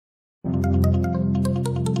No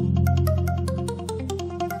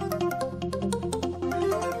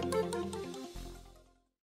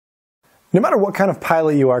matter what kind of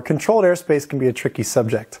pilot you are, controlled airspace can be a tricky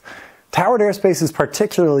subject. Towered airspace is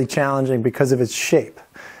particularly challenging because of its shape.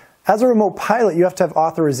 As a remote pilot, you have to have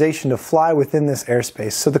authorization to fly within this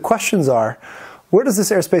airspace. So the questions are, where does this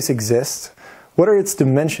airspace exist? What are its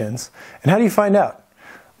dimensions? And how do you find out?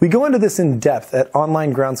 We go into this in depth at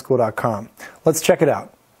onlinegroundschool.com. Let's check it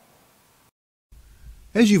out.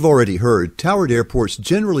 As you've already heard, towered airports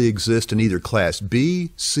generally exist in either Class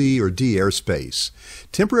B, C, or D airspace.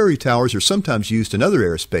 Temporary towers are sometimes used in other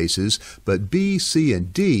airspaces, but B, C,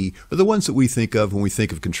 and D are the ones that we think of when we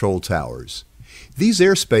think of control towers. These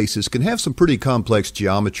airspaces can have some pretty complex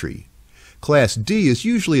geometry. Class D is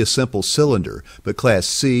usually a simple cylinder, but Class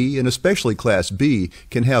C, and especially Class B,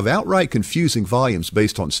 can have outright confusing volumes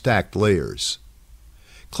based on stacked layers.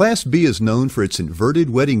 Class B is known for its inverted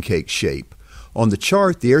wedding cake shape. On the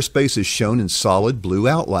chart, the airspace is shown in solid blue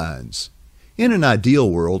outlines. In an ideal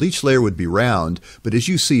world, each layer would be round, but as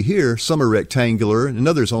you see here, some are rectangular and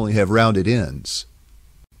others only have rounded ends.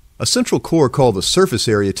 A central core called the surface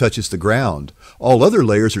area touches the ground. All other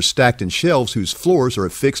layers are stacked in shelves whose floors are a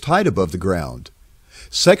fixed height above the ground.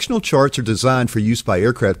 Sectional charts are designed for use by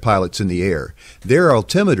aircraft pilots in the air. Their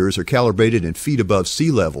altimeters are calibrated in feet above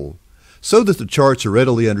sea level. So that the charts are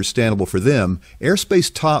readily understandable for them,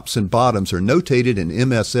 airspace tops and bottoms are notated in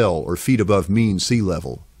MSL, or feet above mean sea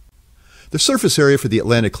level. The surface area for the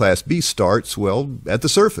Atlantic Class B starts, well, at the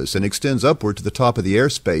surface and extends upward to the top of the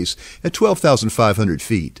airspace at 12,500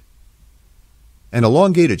 feet. An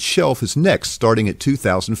elongated shelf is next, starting at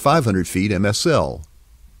 2,500 feet MSL.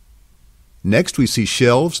 Next we see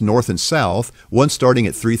shelves north and south, one starting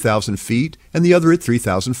at 3,000 feet and the other at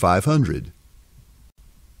 3,500.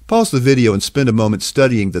 Pause the video and spend a moment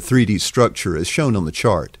studying the 3D structure as shown on the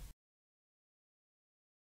chart.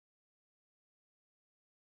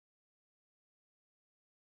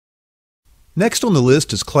 Next on the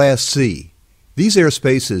list is Class C. These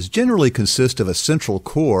airspaces generally consist of a central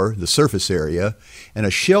core, the surface area, and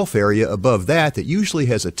a shelf area above that usually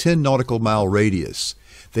has a 10 nautical mile radius.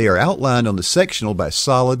 They are outlined on the sectional by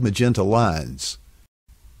solid magenta lines.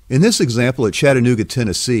 In this example at Chattanooga,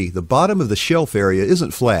 Tennessee, the bottom of the shelf area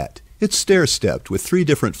isn't flat. It's stair-stepped with 3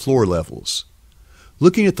 different floor levels.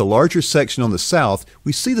 Looking at the larger section on the south,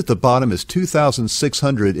 we see that the bottom is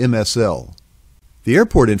 2,600 MSL. The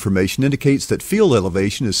airport information indicates that field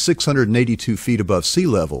elevation is 682 feet above sea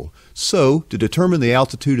level. So, to determine the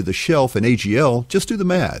altitude of the shelf in AGL, just do the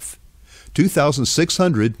math.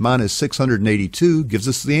 2,600 minus 682 gives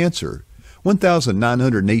us the answer,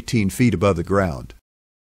 1,918 feet above the ground.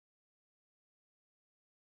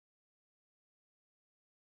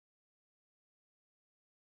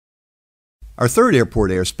 Our third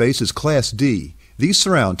airport airspace is Class D. These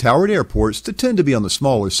surround towered airports that tend to be on the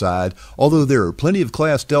smaller side, although there are plenty of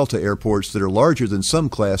Class Delta airports that are larger than some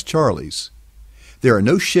Class Charlies. There are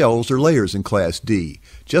no shelves or layers in Class D,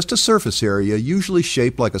 just a surface area usually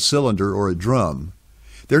shaped like a cylinder or a drum.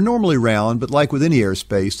 They're normally round, but like with any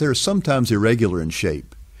airspace, they are sometimes irregular in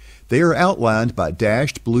shape. They are outlined by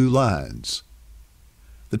dashed blue lines.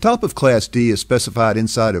 The top of Class D is specified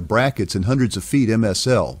inside of brackets in hundreds of feet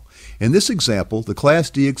MSL. In this example, the Class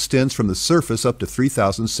D extends from the surface up to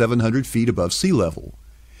 3,700 feet above sea level.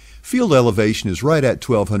 Field elevation is right at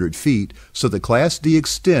 1,200 feet, so the Class D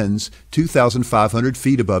extends 2,500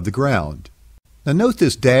 feet above the ground. Now note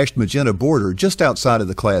this dashed magenta border just outside of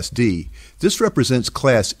the Class D. This represents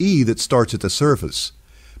Class E that starts at the surface.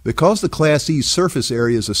 Because the Class E surface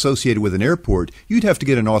area is associated with an airport, you'd have to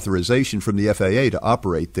get an authorization from the FAA to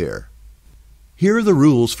operate there. Here are the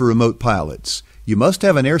rules for remote pilots. You must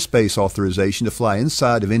have an airspace authorization to fly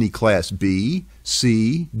inside of any Class B,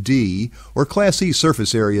 C, D, or Class E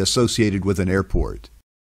surface area associated with an airport.